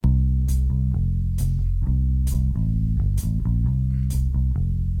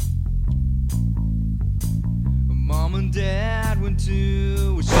and Dad went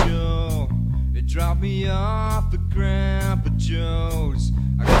to a show. They dropped me off at Grandpa Joe's.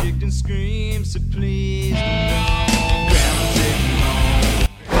 I kicked and screamed, said please no. Grandma, take me home.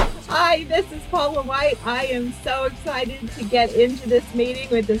 Hi, this is Paula White. I am so excited to get into this meeting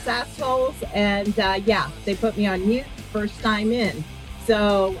with the Sassholes. And they put me on mute first time in.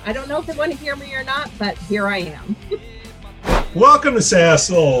 So I don't know if they want to hear me or not, but here I am. Welcome to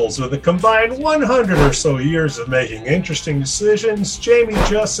Sassholes. With a combined 100 or so years of making interesting decisions, Jamie,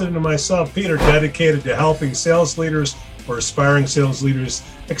 Justin, and myself, Pete, are dedicated to helping sales leaders or aspiring sales leaders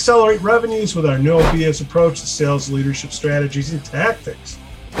accelerate revenues with our no BS approach to sales leadership strategies and tactics.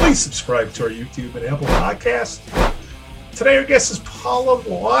 Please subscribe to our YouTube and Apple Podcasts. Today our guest is Paula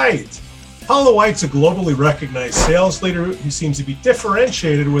White. Paula White's a globally recognized sales leader who seems to be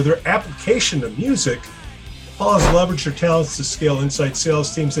differentiated with her application to music. Paula's leveraged her talents to scale inside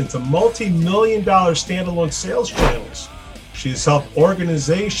sales teams into multi-million-dollar standalone sales channels. She has helped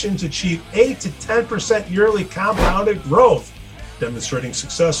organizations achieve 8 to 10% yearly compounded growth, demonstrating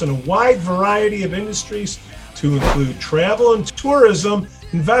success in a wide variety of industries to include travel and tourism,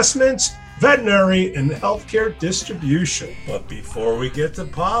 investments, veterinary, and healthcare distribution. But before we get to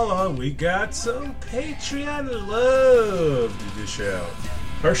Paula, we got some Patreon love to dish out.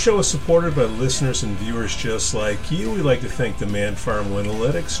 Our show is supported by listeners and viewers just like you. We'd like to thank Demand Farm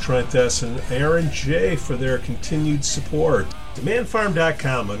Winalytics, Trent S. and Aaron J. for their continued support.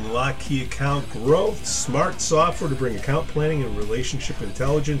 DemandFarm.com, unlock key account growth, smart software to bring account planning and relationship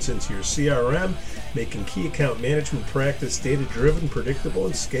intelligence into your CRM, making key account management practice data-driven, predictable,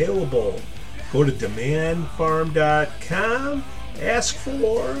 and scalable. Go to DemandFarm.com, ask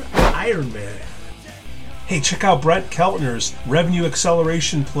for Iron Man. Hey, check out Brent Keltner's Revenue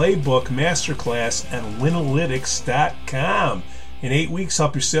Acceleration Playbook Masterclass at Winalytics.com. In 8 weeks,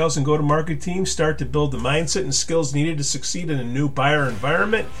 help your sales and go-to-market team start to build the mindset and skills needed to succeed in a new buyer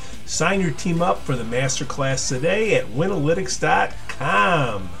environment. Sign your team up for the masterclass today at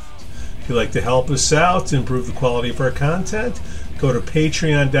Winalytics.com. If you'd like to help us out to improve the quality of our content, go to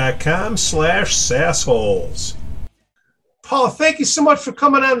Patreon.com/Sassholes. Paula, thank you so much for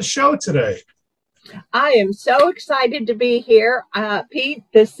coming on the show today. I am so excited to be here. Pete,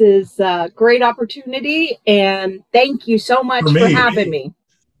 this is a great opportunity, and thank you so much for having me.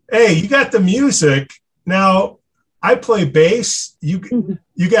 Hey, you got the music. Now, I play bass. You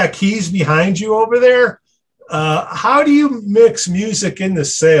got keys behind you over there. How do you mix music into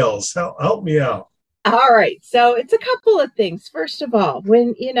sales? Help me out. All right. So it's a couple of things. First of all,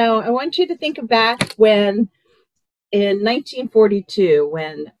 I want you to think back when in 1942,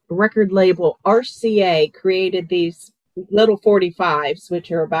 when record label RCA created these little 45s,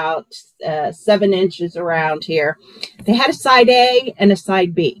 which are about 7 inches around here. They had a side A and a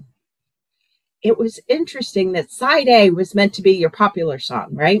side B. It was interesting that side A was meant to be your popular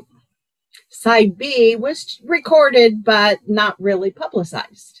song, right? Side B was recorded, but not really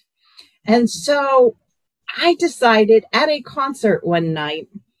publicized. And so I decided at a concert one night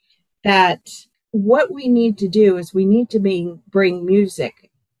that what we need to do is we need to bring music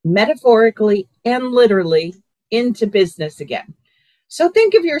metaphorically and literally into business again. So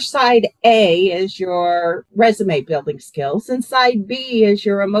think of your side A as your resume building skills and side B as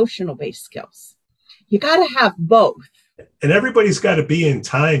your emotional based skills. You got to have both. And everybody's got to be in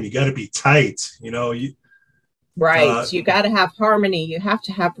time. You got to be tight. Right. You got to have harmony. You have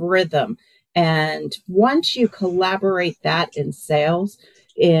to have rhythm. And once you collaborate that in sales,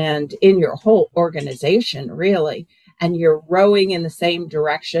 and in your whole organization, really, and you're rowing in the same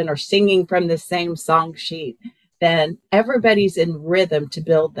direction or singing from the same song sheet, then everybody's in rhythm to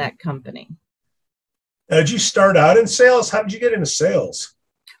build that company. Did you start out in sales? How did you get into sales?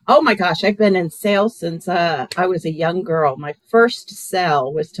 Oh my gosh, I've been in sales since I was a young girl. My first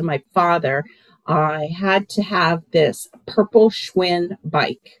sale was to my father. I had to have this purple Schwinn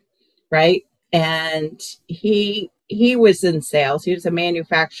bike, right? And he was in sales. He was a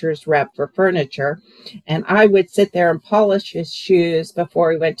manufacturer's rep for furniture. And I would sit there and polish his shoes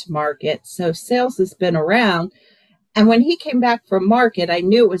before he went to market. So sales has been around. And when he came back from market, I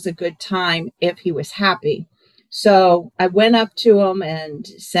knew it was a good time if he was happy. So I went up to him and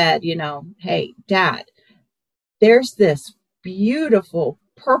said, hey, Dad, there's this beautiful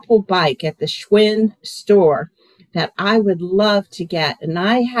purple bike at the Schwinn store that I would love to get. And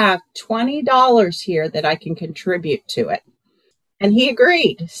I have $20 here that I can contribute to it. And he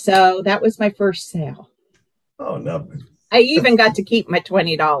agreed. So that was my first sale. Oh, no. I even got to keep my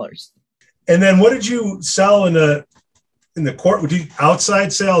 $20. And then what did you sell in the court? Would you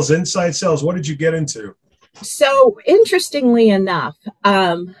outside sales, inside sales? What did you get into? So interestingly enough,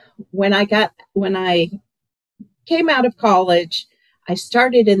 when I came out of college, I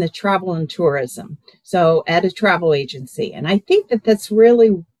started in the travel and tourism, so at a travel agency. And I think that that's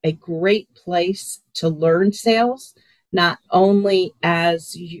really a great place to learn sales, not only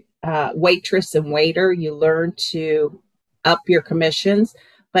as waitress and waiter, you learn to up your commissions,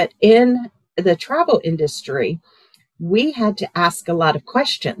 but in the travel industry, we had to ask a lot of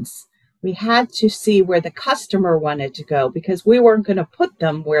questions. We had to see where the customer wanted to go because we weren't going to put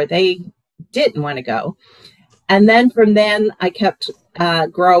them where they didn't want to go. And then from then, I kept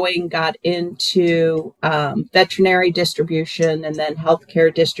growing, got into veterinary distribution and then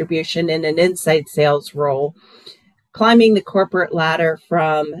healthcare distribution in an inside sales role, climbing the corporate ladder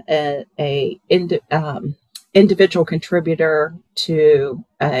from a individual contributor to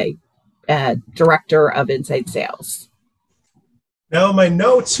a director of inside sales. Now, my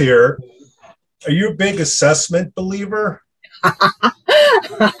notes here, are you a big assessment believer?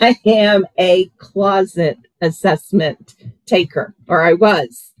 I am a closet assessment taker, or I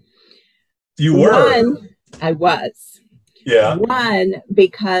was. You were? I was. Yeah. One,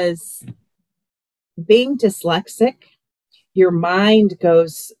 because being dyslexic, your mind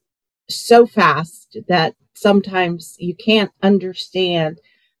goes so fast that sometimes you can't understand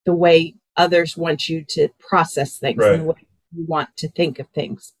the way others want you to process things, right, and the way you want to think of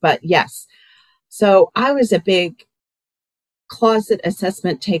things. But yes, so I was a big closet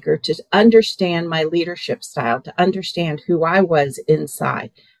assessment taker to understand my leadership style, to understand who I was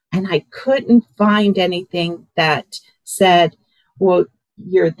inside. And I couldn't find anything that said, well,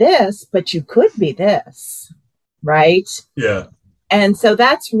 you're this, but you could be this, right? Yeah. And so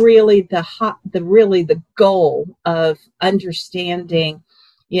that's really the goal of understanding,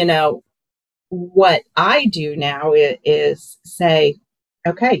 what I do now is say,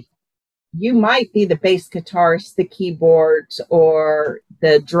 okay, you might be the bass guitarist, the keyboards, or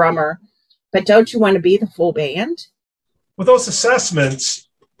the drummer, but don't you want to be the full band? With those assessments,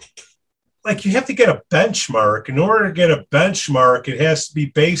 like you have to get a benchmark. In order to get a benchmark, it has to be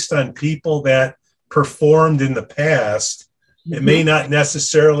based on people that performed in the past. Mm-hmm. It may not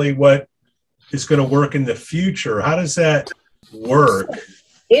necessarily what is going to work in the future. How does that work?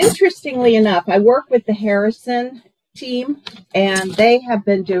 Interestingly enough, I work with the Harrison team, and they have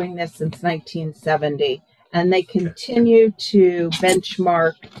been doing this since 1970, and they continue to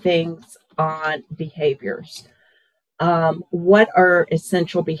benchmark things on behaviors. What are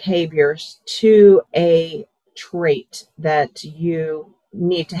essential behaviors to a trait that you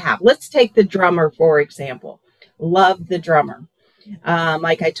need to have? Let's take the drummer, for example. Love the drummer.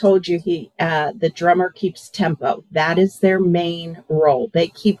 Like I told you, the drummer keeps tempo. That is their main role. They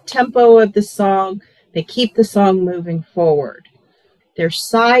keep tempo of the song. They keep the song moving forward. Their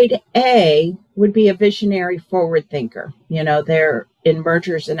side A would be a visionary forward thinker. They're in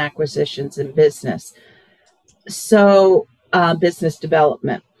mergers and acquisitions and business. So business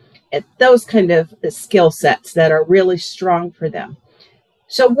development, those kind of skill sets that are really strong for them.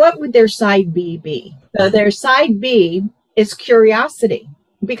 So what would their side B be? So their side B is curiosity.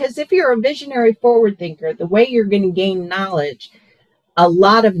 Because if you're a visionary forward thinker, the way you're going to gain knowledge, a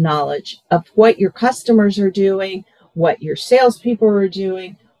lot of knowledge of what your customers are doing, what your salespeople are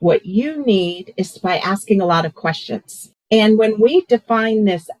doing, what you need, is by asking a lot of questions. And when we define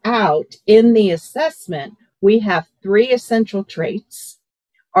this out in the assessment, we have 3 essential traits.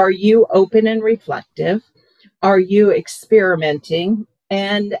 Are you open and reflective? Are you experimenting?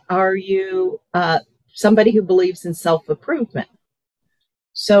 And are you somebody who believes in self-improvement?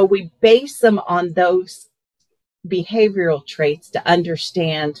 So we base them on those behavioral traits to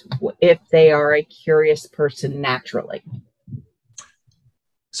understand if they are a curious person naturally.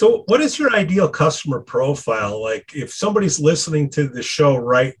 So what is your ideal customer profile? Like if somebody's listening to the show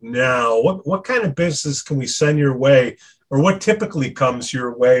right now, what kind of business can we send your way, or what typically comes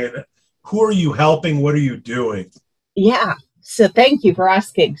your way, and who are you helping? What are you doing? Yeah. So thank you for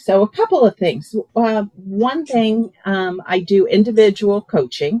asking. So a couple of things. One thing, I do individual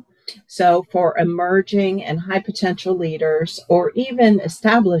coaching. So for emerging and high potential leaders, or even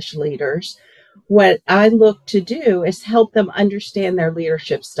established leaders, what I look to do is help them understand their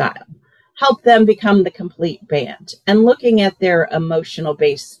leadership style, help them become the complete band, and looking at their emotional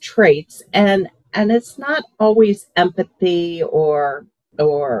based traits. And it's not always empathy or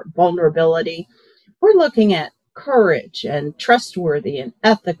vulnerability. We're looking at courage and trustworthy and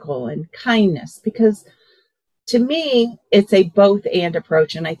ethical and kindness, because to me, it's a both and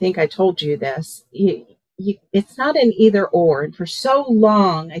approach. And I think I told you this. It's not an either or. And for so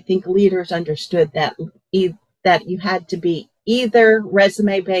long, I think leaders understood that you had to be either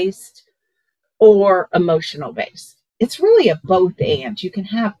resume based or emotional based. it's really a both and. You can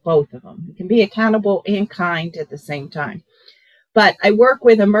have both of them. You can be accountable and kind at the same time. But I work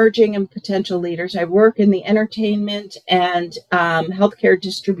with emerging and potential leaders. I work in the entertainment and healthcare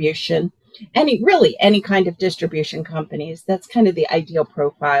distribution, any kind of distribution companies. That's kind of the ideal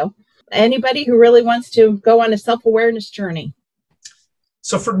profile. Anybody who really wants to go on a self-awareness journey.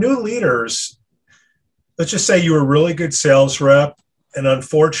 So for new leaders, let's just say you were a really good sales rep, and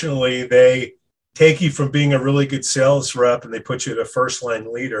unfortunately they take you from being a really good sales rep and they put you to first line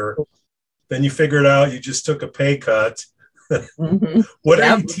leader. Then you figured out you just took a pay cut. Mm-hmm. What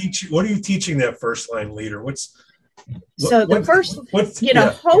are you teaching that first line leader?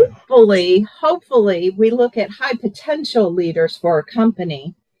 Hopefully we look at high potential leaders for a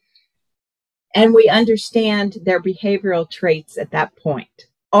company and we understand their behavioral traits at that point.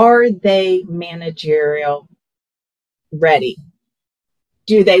 Are they managerial ready?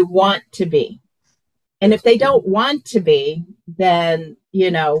 Do they want to be? And if they don't want to be, then,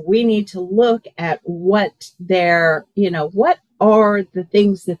 we need to look at what what are the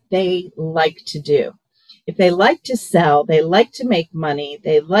things that they like to do. If they like to sell, they like to make money,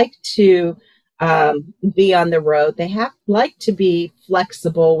 they like to be on the road, they like to be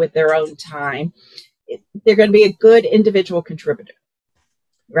flexible with their own time, they're going to be a good individual contributor,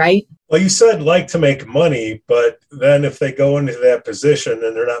 right? Well, you said like to make money, but then if they go into that position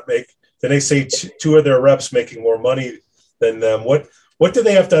and they're not then they say two of their reps making more money than them. What do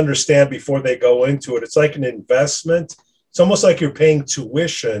they have to understand before they go into it? It's like an investment. It's almost like you're paying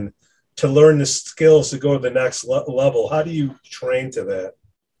tuition to learn the skills to go to the next level. How do you train to that?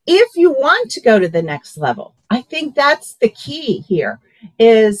 If you want to go to the next level, I think that's the key here,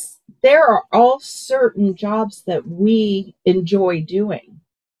 is there are all certain jobs that we enjoy doing.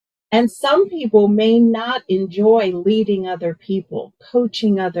 And some people may not enjoy leading other people,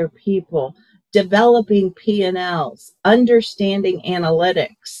 coaching other people, developing P&Ls, understanding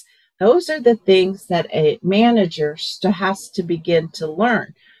analytics. Those are the things that a manager has to begin to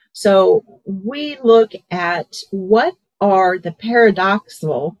learn. So we look at what are the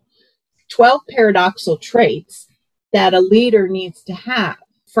 12 paradoxical traits that a leader needs to have.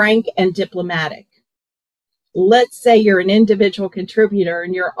 Frank and diplomatic. Let's say you're an individual contributor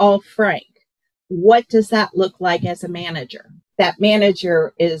and you're all frank. What does that look like as a manager? That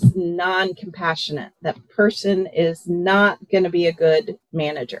manager is non-compassionate. That person is not going to be a good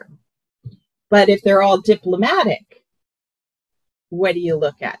manager. But if they're all diplomatic, what do you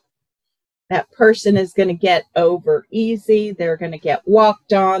look at? That person is going to get over easy. They're going to get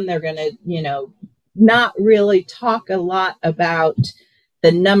walked on. They're going to, not really talk a lot about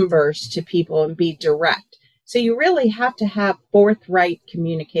the numbers to people and be direct. So you really have to have forthright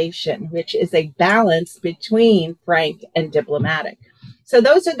communication, which is a balance between frank and diplomatic. So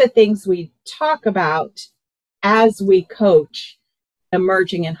those are the things we talk about as we coach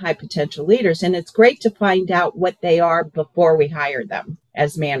emerging and high potential leaders. And it's great to find out what they are before we hire them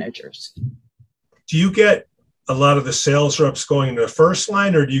as managers. Do you get a lot of the sales reps going into the first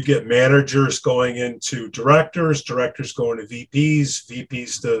line, or do you get managers going into directors going to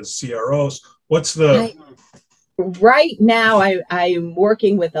VPs to CROs? Right now, I'm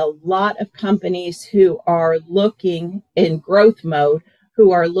working with a lot of companies who are looking in growth mode,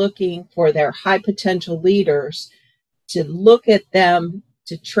 who are looking for their high potential leaders to look at them,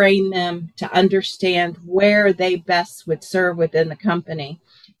 to train them, to understand where they best would serve within the company,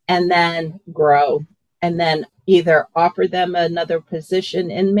 and then grow, and then either offer them another position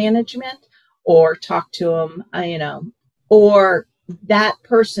in management or talk to them, or that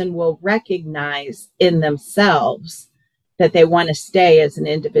person will recognize in themselves that they want to stay as an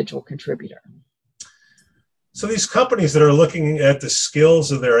individual contributor. So these companies that are looking at the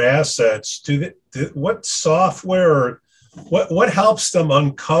skills of their assets, what software or what helps them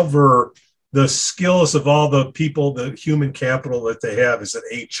uncover the skills of all the people, the human capital that they have? Is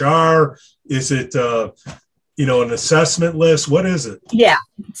it HR? Is it an assessment list? What is it? Yeah.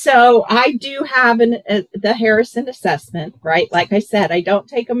 So I do have the Harrison assessment, right? Like I said, I don't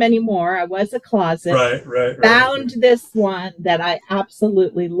take them anymore. I was a closet. Right. Found this one that I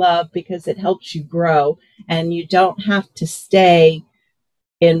absolutely love because it helps you grow and you don't have to stay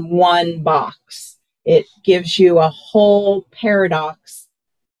in one box. It gives you a whole paradox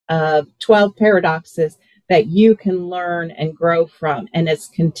of 12 paradoxes that you can learn and grow from. And it's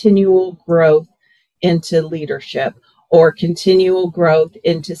continual growth into leadership, or continual growth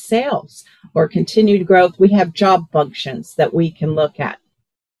into sales, or continued growth. We have job functions that we can look at.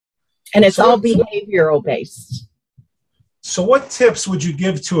 And it's all behavioral based. So what tips would you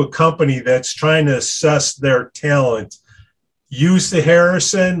give to a company that's trying to assess their talent? Use the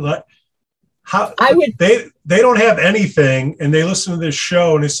Harrison. How I would. they don't have anything, and they listen to this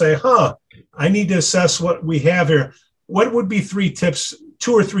show and they say, I need to assess what we have here. What would be 2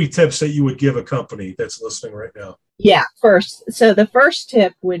 or 3 tips that you would give a company that's listening right now? Yeah, so the first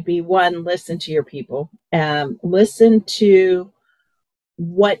tip would be, one, listen to your people. Listen to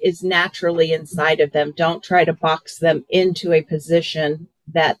what is naturally inside of them. Don't try to box them into a position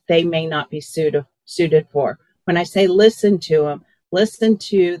that they may not be suited for. When I say listen to them, listen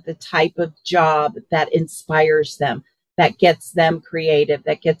to the type of job that inspires them, that gets them creative,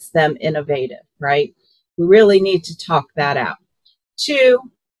 that gets them innovative, right? We really need to talk that out. 2,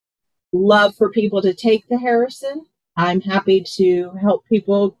 love for people to take the Harrison. I'm happy to help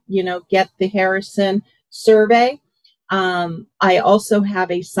people, get the Harrison survey. I also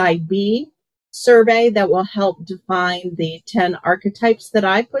have a side B survey that will help define the 10 archetypes that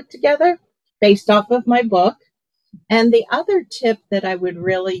I put together based off of my book. And the other tip that I would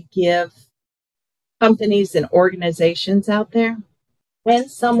really give companies and organizations out there, when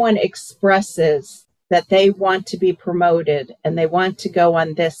someone expresses that they want to be promoted and they want to go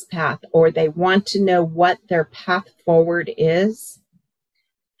on this path, or they want to know what their path forward is,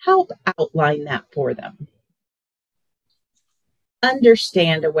 help outline that for them.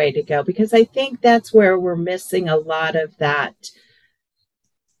 Understand a way to go, because I think that's where we're missing a lot of that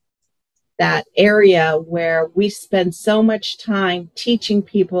area where we spend so much time teaching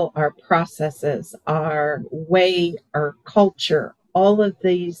people our processes, our way, our culture, all of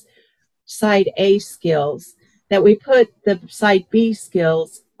these side A skills, that we put the side B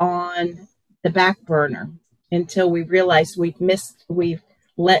skills on the back burner until we realize we've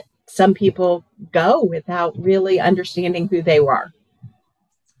let some people go without really understanding who they are.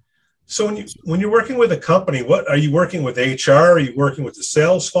 So when you're working with a company, what are you working with? HR? Are you working with the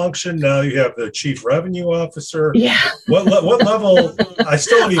sales function? Now you have the chief revenue officer. Yeah. What level? I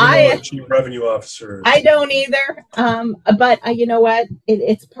still don't even know what a chief revenue officer is. I don't either. But you know what?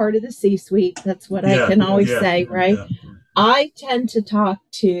 It's part of the C-suite. That's what I can always say, right? Yeah. I tend to talk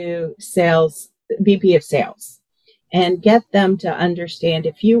to VP of sales, and get them to understand,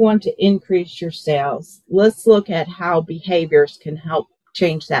 if you want to increase your sales, let's look at how behaviors can help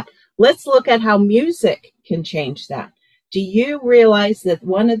change that. Let's look at how music can change that. Do you realize that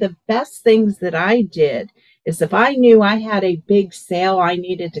one of the best things that I did is, if I knew I had a big sale I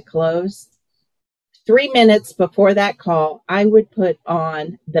needed to close, 3 minutes before that call, I would put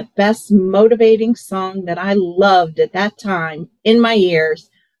on the best motivating song that I loved at that time in my ears,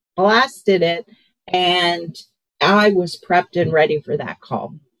 blasted it, and I was prepped and ready for that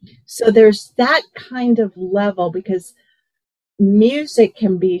call. So there's that kind of level, because music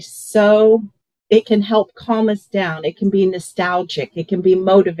can be it can help calm us down. It can be nostalgic. It can be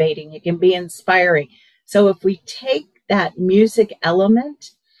motivating. It can be inspiring. So if we take that music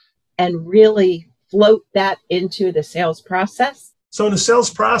element and really float that into the sales process. So in the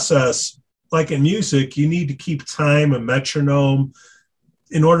sales process, like in music, you need to keep time, a metronome.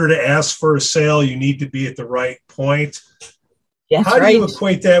 In order to ask for a sale, you need to be at the right point. That's How do right. you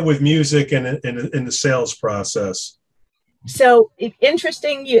equate that with music and in the sales process? So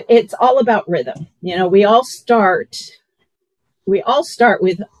interesting. It's all about rhythm. We all start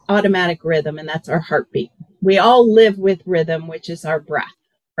with automatic rhythm, and that's our heartbeat. We all live with rhythm, which is our breath,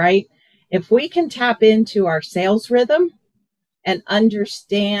 right? If we can tap into our sales rhythm and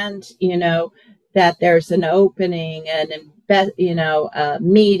understand, that there's an opening and a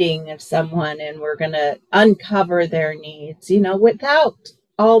meeting of someone, and we're going to uncover their needs, without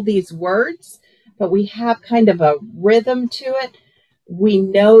all these words, but we have kind of a rhythm to it. We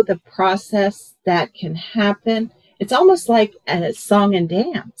know the process that can happen. It's almost like a song and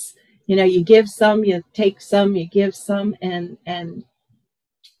dance. You give some, you take some, you give some, and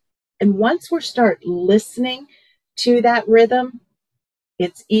once we start listening to that rhythm,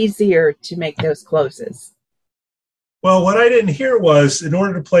 it's easier to make those closes. Well, what I didn't hear was, in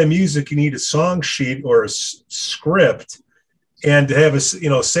order to play music, you need a song sheet or a script, and to have a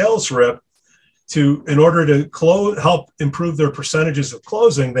sales rep. In order to help improve their percentages of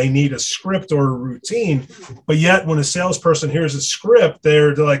closing, they need a script or a routine. But yet, when a salesperson hears a script,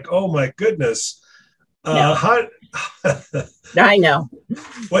 they're like, "Oh my goodness!" No. I know.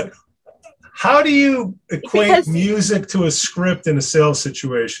 How do you equate music to a script in a sales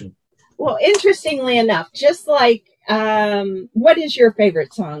situation? Well, interestingly enough, just like, what is your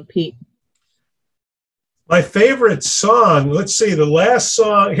favorite song, Pete? My favorite song. Let's see, the last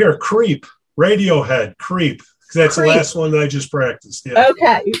song here, "Creep." Radiohead, "Creep," because that's Creep. The last one that I just practiced. Yeah.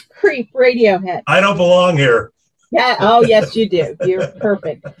 Okay, "Creep," Radiohead. I don't belong here. Yeah. Oh, yes, you do. You're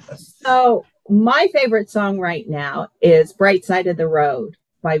perfect. So my favorite song right now is "Bright Side of the Road"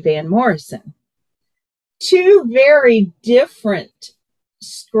 by Van Morrison. two very different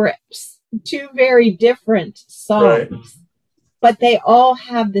scripts, two very different songs, right, but they all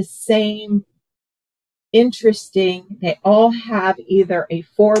have the same they all have either a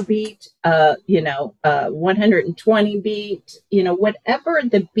 4-beat, 120 beat, whatever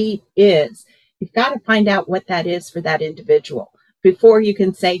the beat is, you've got to find out what that is for that individual before you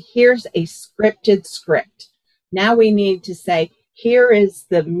can say, here's a scripted script. Now we need to say, here is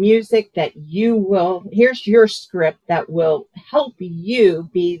the music that here's your script that will help you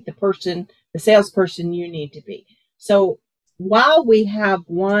be the salesperson you need to be. So while we have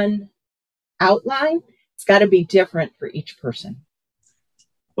one outline, it's got to be different for each person.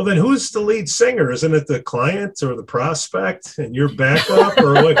 Well, then who's the lead singer? Isn't it the client or the prospect and your backup?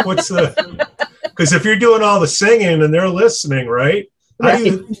 Or like, what's because if you're doing all the singing and they're listening, right? How do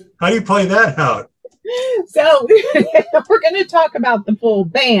you play that out? So we're going to talk about the full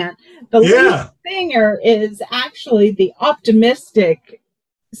band. The lead singer is actually the optimistic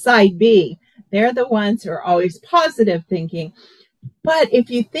side B. They're the ones who are always positive thinking. But if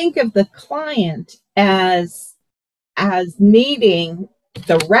you think of the client as needing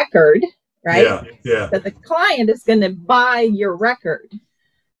the record, right? Yeah. So the client is going to buy your record.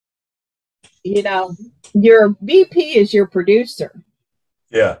 Your VP is your producer.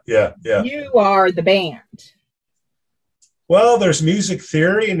 Yeah. You are the band. Well, there's music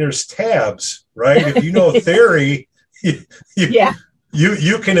theory and there's tabs, right? If you know theory, you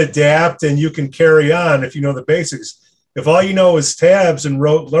can adapt and you can carry on if you know the basics. If all you know is tabs and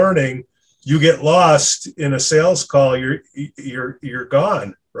rote learning, you get lost in a sales call. You're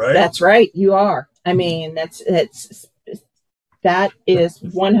gone, right? That's right. You are. I mean, that is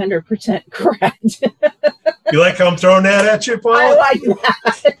 100% correct. You like how I'm throwing that at you, Paul? I like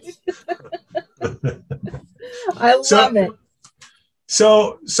that. I love it.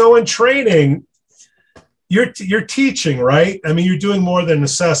 So in training, you're teaching, right? I mean, you're doing more than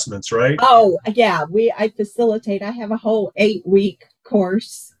assessments, right? Oh, yeah. I facilitate. I have a whole 8-week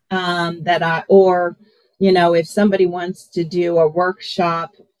course if somebody wants to do a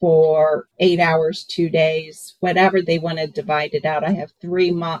workshop for 8 hours, 2 days, whatever they want to divide it out. I have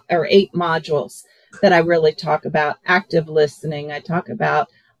 8 modules that I really talk about active listening. I talk about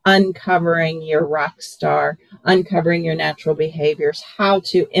uncovering your rock star, uncovering your natural behaviors, how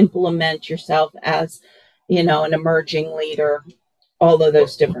to implement yourself as an emerging leader, all of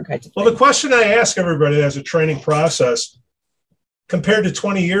those different kinds of things. Well, the question I ask everybody as a training process, compared to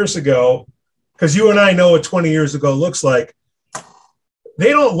 20 years ago, because you and I know what 20 years ago looks like, they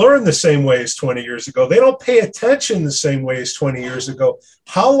don't learn the same way as 20 years ago. They don't pay attention the same way as 20 years ago.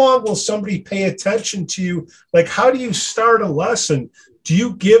 How long will somebody pay attention to you? Like, how do you start a lesson? Do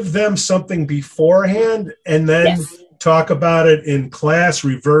you give them something beforehand and then talk about it in class,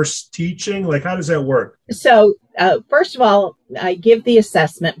 reverse teaching? Like, how does that work? So, first of all, I give the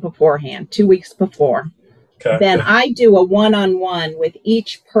assessment beforehand, 2 weeks before. Okay. Then I do a one-on-one with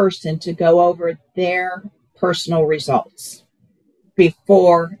each person to go over their personal results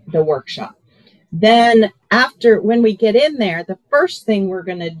before the workshop. Then when we get in there, the first thing we're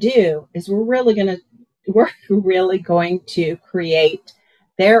going to do is we're really going to create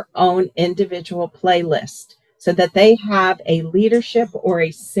their own individual playlist so that they have a leadership or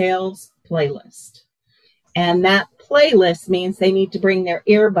a sales playlist. And that playlist means they need to bring their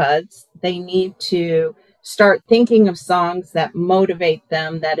earbuds. They need to start thinking of songs that motivate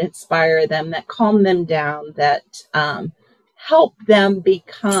them, that inspire them, that calm them down, that help them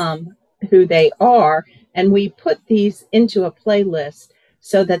become who they are. And we put these into a playlist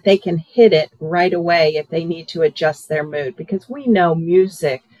so that they can hit it right away if they need to adjust their mood, because we know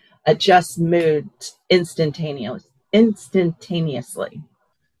music adjusts mood instantaneously.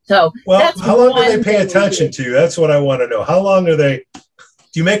 So, how long do they pay attention to you? That's what I want to know. How long do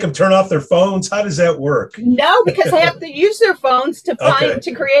you make them turn off their phones? How does that work? No, because they have to use their phones to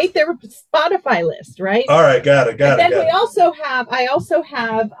create their Spotify list, right? All right, got it.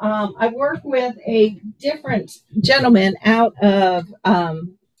 I work with a different gentleman out of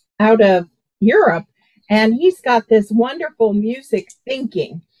Europe, and he's got this wonderful music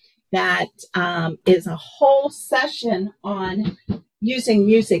thinking that is a whole session on using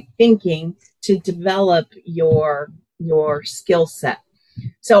music thinking to develop your skill set.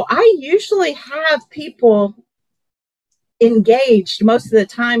 So I usually have people engaged most of the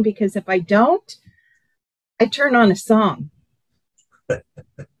time, because if I don't, I turn on a song.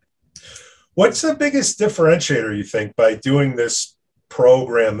 What's the biggest differentiator, you think, by doing this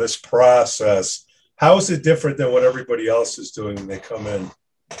program, this process? How is it different than what everybody else is doing when they come in?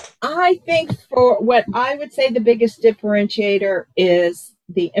 I think for what I would say the biggest differentiator is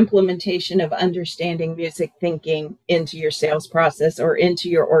the implementation of understanding music thinking into your sales process or into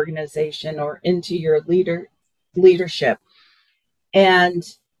your organization or into your leadership, and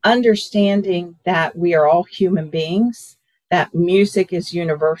understanding that we are all human beings, that music is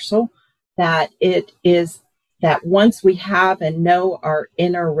universal, that it is that once we have and know our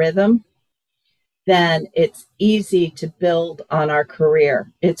inner rhythm, then it's easy to build on our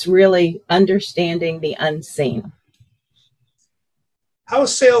career. It's really understanding the unseen. How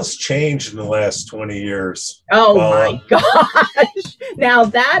has sales changed in the last 20 years? Oh, my gosh. Now,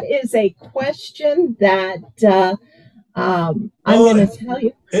 that is a question that I'm going to tell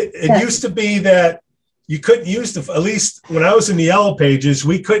you. It used to be that you couldn't use at least when I was in the Yellow Pages,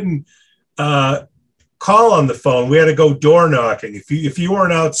 we couldn't call on the phone. We had to go door knocking. If you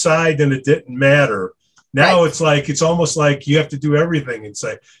weren't outside, then it didn't matter. Now right. It's almost like you have to do everything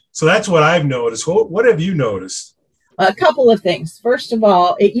inside. So that's what I've noticed. What have you noticed? A couple of things. First of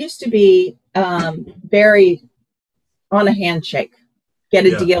all, it used to be very on a handshake. Get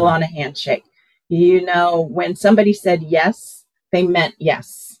a deal on a handshake. You know, when somebody said yes, they meant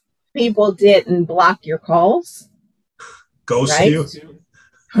yes. People didn't block your calls. Ghost right? you.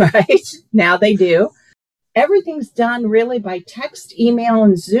 Right. Now they do. Everything's done really by text, email,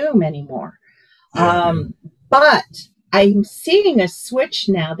 and Zoom anymore. Yeah. But I'm seeing a switch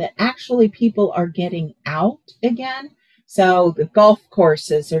now that actually people are getting out again. So the golf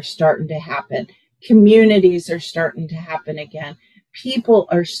courses are starting to happen. Communities are starting to happen again. People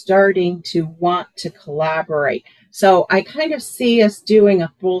are starting to want to collaborate. So I kind of see us doing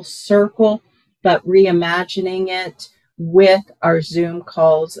a full circle, but reimagining it with our Zoom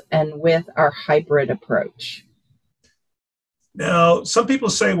calls and with our hybrid approach. Now, some people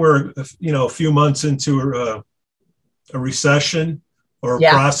say we're, a few months into a recession or a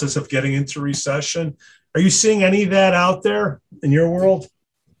process of getting into recession. Are you seeing any of that out there in your world?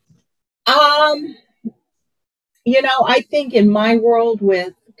 I think in my world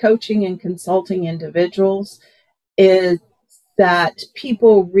with coaching and consulting individuals is that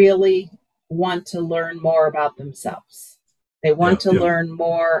people really want to learn more about themselves. They want to learn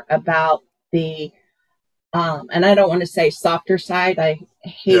more about the, and I don't want to say softer side. I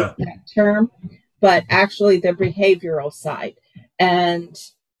hate that term, but actually the behavioral side and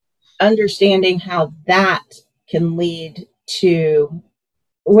understanding how that can lead to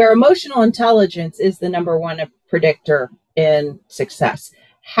where emotional intelligence is the number one predictor in success.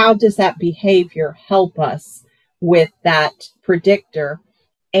 How does that behavior help us with that predictor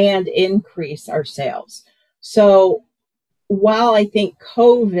and increase our sales? So while I think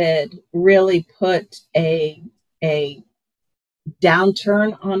COVID really put a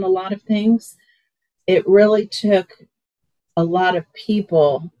downturn on a lot of things, it really took a lot of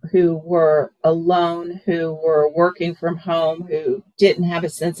people who were alone, who were working from home, who didn't have a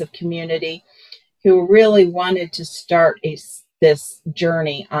sense of community, who really wanted to start this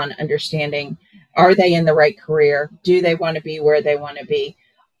journey on understanding, are they in the right career? Do they want to be where they want to be?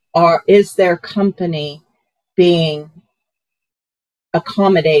 Or is their company being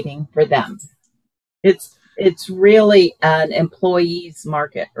accommodating for them? It's really an employee's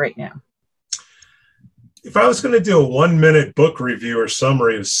market right now. If I was going to do a 1-minute book review or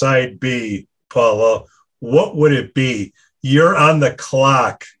summary of Side B, Paula, what would it be? You're on the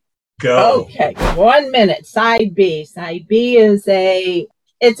clock. Go. Okay, 1 minute. Side B. Side B is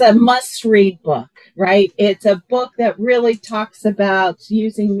it's a must-read book, right? It's a book that really talks about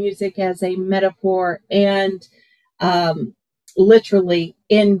using music as a metaphor and literally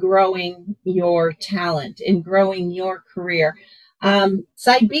in growing your talent, in growing your career.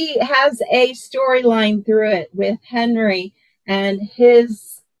 Side B has a storyline through it with Henry and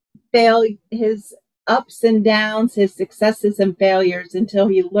his ups and downs, his successes and failures, until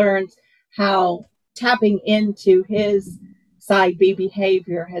he learns how tapping into his Side B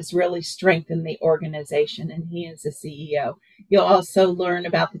behavior has really strengthened the organization, and he is a CEO. You'll also learn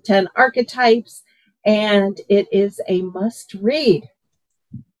about the 10 archetypes, and it is a must read.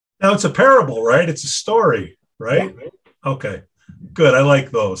 Now, it's a parable, right? It's a story, right? Yeah. Okay. Good. I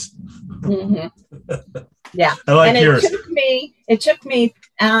like those. Mm-hmm. Yeah. I like and yours. It took me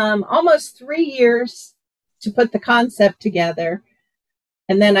almost 3 years to put the concept together.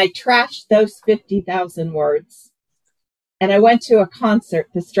 And then I trashed those 50,000 words. And I went to a concert,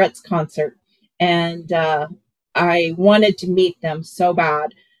 the Struts concert. And I wanted to meet them so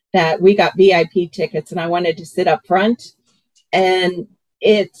bad that we got VIP tickets and I wanted to sit up front. And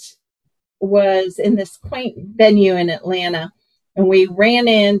it was in this quaint venue in Atlanta. And we ran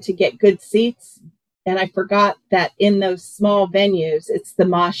in to get good seats. And I forgot that in those small venues, it's the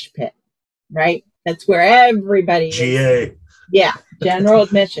mosh pit, right? That's where everybody GA. is. Yeah, general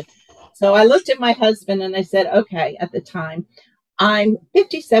admission. So I looked at my husband and I said, okay, at the time, I'm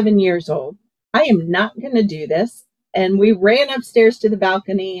 57 years old. I am not going to do this. And we ran upstairs to the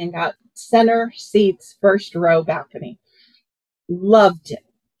balcony and got center seats, first row balcony. Loved it.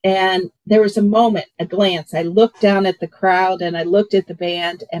 And there was a moment, a glance. I looked down at the crowd and I looked at the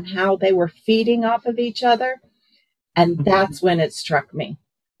band and how they were feeding off of each other. And that's when it struck me.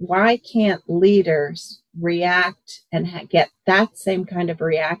 Why can't leaders react and get that same kind of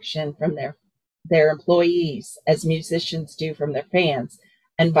reaction from their employees as musicians do from their fans,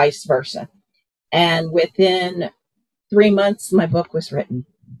 and vice versa? And within 3 months, my book was written.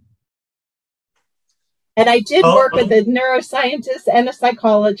 And I did work with a neuroscientist and a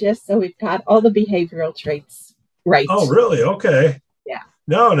psychologist, so we've got all the behavioral traits right. Oh, really? Okay. Yeah.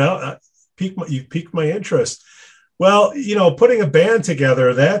 No, you piqued my interest. Well, putting a band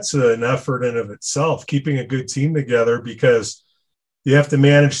together, that's an effort in of itself, keeping a good team together, because you have to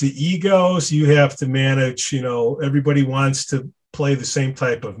manage the egos. You have to manage, everybody wants to play the same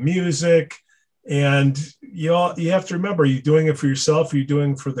type of music. And you have to remember, are you doing it for yourself? Or are you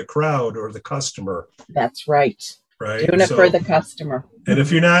doing it for the crowd or the customer? That's right. Right. Doing it for the customer. And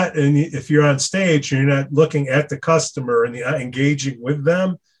if you're not, and if you're on stage, and you're not looking at the customer and engaging with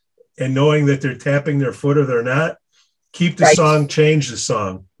them and knowing that they're tapping their foot or they're not, keep the song, change the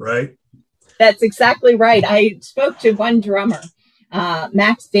song, right? That's exactly right. I spoke to one drummer,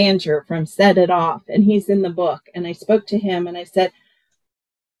 Max Danger from Set It Off, and he's in the book. And I spoke to him and I said,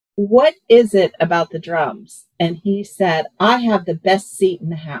 what is it about the drums? And he said, I have the best seat in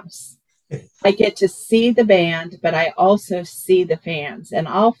the house. I get to see the band, but I also see the fans. And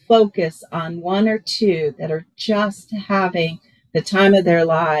I'll focus on one or two that are just having the time of their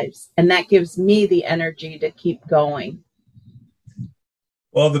lives. And that gives me the energy to keep going.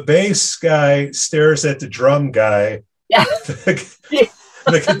 Well, the bass guy stares at the drum guy. Yeah.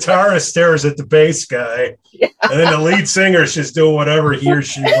 The guitarist stares at the bass guy. Yeah. And then the lead singer's just doing whatever he or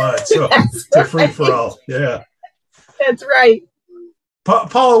she wants. So it's a free-for-all. Yeah. That's right.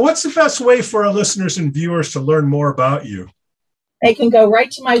 Paula, what's the best way for our listeners and viewers to learn more about you? They can go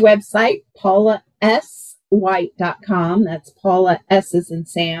right to my website, paulaswhite.com. That's Paula S as in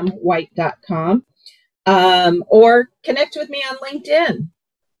Sam, white.com. Or connect with me on LinkedIn.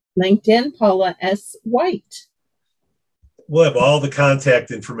 LinkedIn, Paula S. White. We'll have all the contact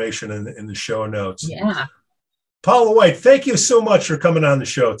information in the show notes. Yeah. Paula White, thank you so much for coming on the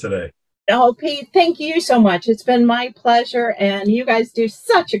show today. Oh, Pete, thank you so much. It's been my pleasure, and you guys do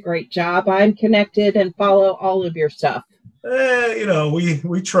such a great job. I'm connected and follow all of your stuff.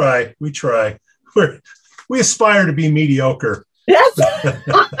 We try. We aspire to be mediocre. Yes.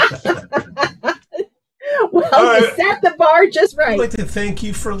 Well, you set the bar just right. I'd like to thank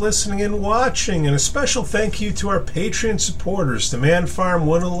you for listening and watching, and a special thank you to our Patreon supporters, Demand Farm,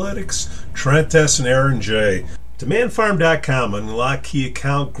 Winalytics, Trent S., and Aaron J. DemandFarm.com, unlock key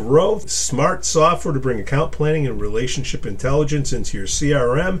account growth, smart software to bring account planning and relationship intelligence into your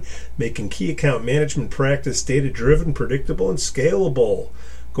CRM, making key account management practice data-driven, predictable, and scalable.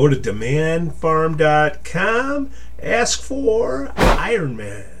 Go to DemandFarm.com, ask for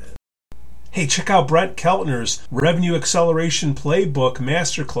Ironman. Hey, check out Brent Keltner's Revenue Acceleration Playbook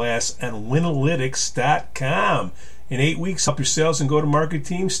Masterclass at Winalytics.com. In 8 weeks, help your sales and go-to-market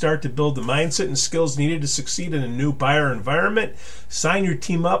team start to build the mindset and skills needed to succeed in a new buyer environment. Sign your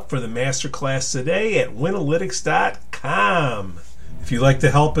team up for the masterclass today at Winalytics.com. If you'd like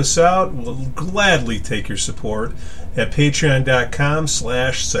to help us out, we'll gladly take your support at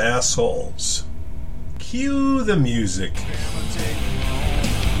Patreon.com/SaaSholes. Cue the music.